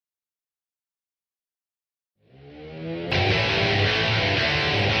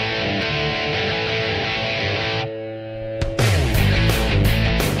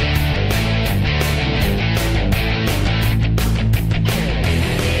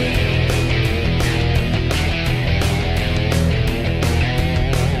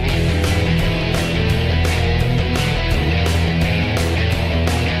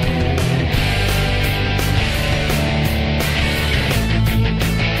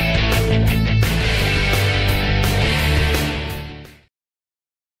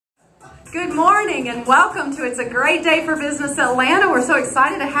morning and welcome to It's a Great Day for Business Atlanta. We're so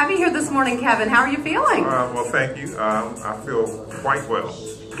excited to have you here this morning, Kevin. How are you feeling? Well, thank you. I feel quite well.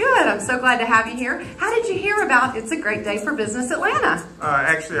 Good. I'm so glad to have you here. How did you hear about It's a Great Day for Business Atlanta?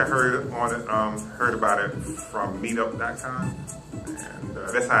 Actually, I heard about it from meetup.com, and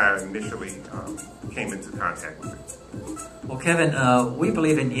that's how I initially came into contact with it. Well, Kevin, we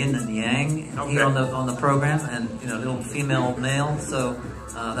believe in yin and yang here on the program, and little female male. So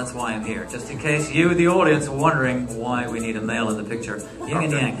that's why I'm here, just in case you, the audience, are wondering why we need a male in the picture. Yin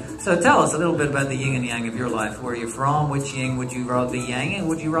and yang. So tell us a little bit about the yin and yang of your life. Where are you from? Which yin would you rather be yanging?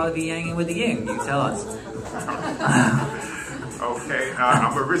 Would you rather be yanging with the yin? You tell us. Okay,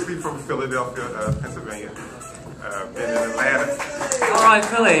 I'm originally from Philadelphia, Pennsylvania. Been in Atlanta. All right,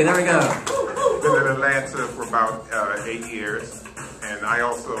 Philly. There we go. Been in Atlanta for about 8 years, and I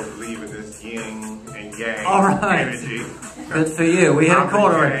also believe in this yin and yang energy. Good for you. We hit a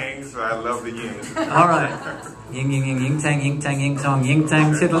chord already. Yang, so I love the yin. All right. Yin, yin, yin, yin, tang, yin, tang, yin, tong, yin,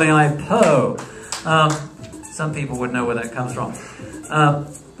 tang, tiddly-I-po. Some people would know where that comes from.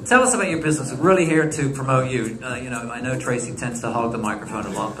 Tell us about your business. We're really here to promote you. I know Tracee tends to hog the microphone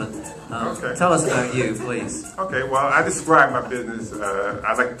a lot, but tell us about you, please. Okay, well, I describe my business.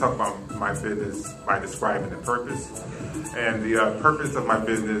 I like to talk about my business by describing the purpose. And the purpose of my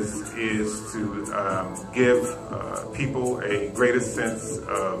business is to give people a greater sense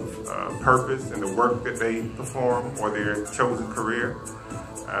of purpose in the work that they perform or their chosen career.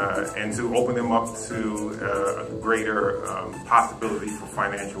 And to open them up to a greater possibility for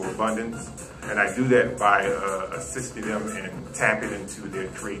financial abundance. And I do that by assisting them in tapping into their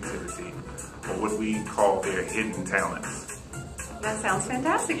creativity, or what we call their hidden talents. That sounds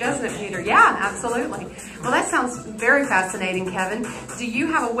fantastic, doesn't it, Peter? Yeah, absolutely. Well, that sounds very fascinating, Kevin. Do you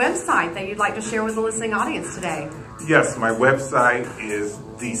have a website that you'd like to share with the listening audience today? Yes, my website is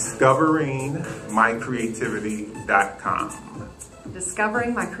discoveringmycreativity.com.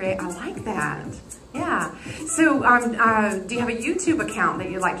 Discovering my I like that. Yeah. So, do you have a YouTube account that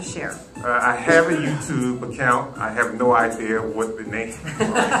you'd like to share? I have a YouTube account. I have no idea what the name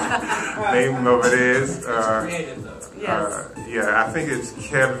of it is. Creative, though. Yes. Yeah, I think it's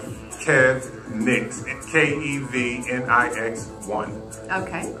Kev Nixon, KEVNIX1.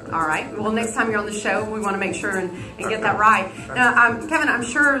 Okay. All right. Well, next time you're on the show, we want to make sure and get that right. Now, Kevin, I'm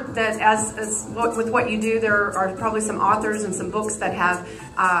sure that with what you do, there are probably some authors and some books that have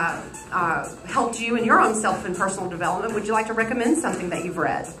helped you in your own self and personal development. Would you like to recommend something that you've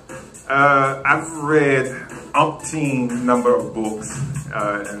read? I've read umpteen number of books,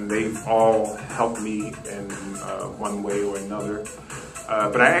 and they've all helped me in one way or another.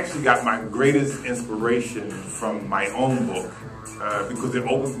 But I actually got my greatest inspiration from my own book, because it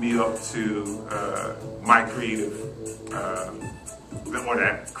opened me up to my creative, or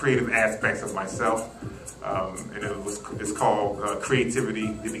that creative aspects of myself. And it's called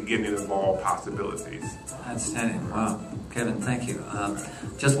Creativity, the Beginning of All Possibilities. Outstanding. Wow. Kevin, thank you.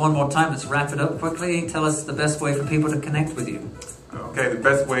 Just one more time, let's wrap it up quickly. Tell us the best way for people to connect with you. Okay, the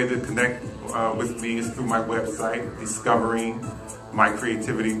best way to connect with me is through my website,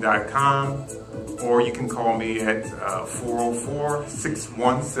 discoveringmycreativity.com, or you can call me at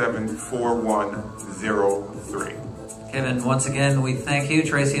 404-617-4103. Kevin, once again, we thank you,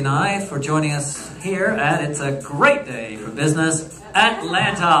 Tracee and I, for joining us here at It's a Great Day for Business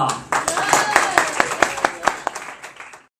Atlanta.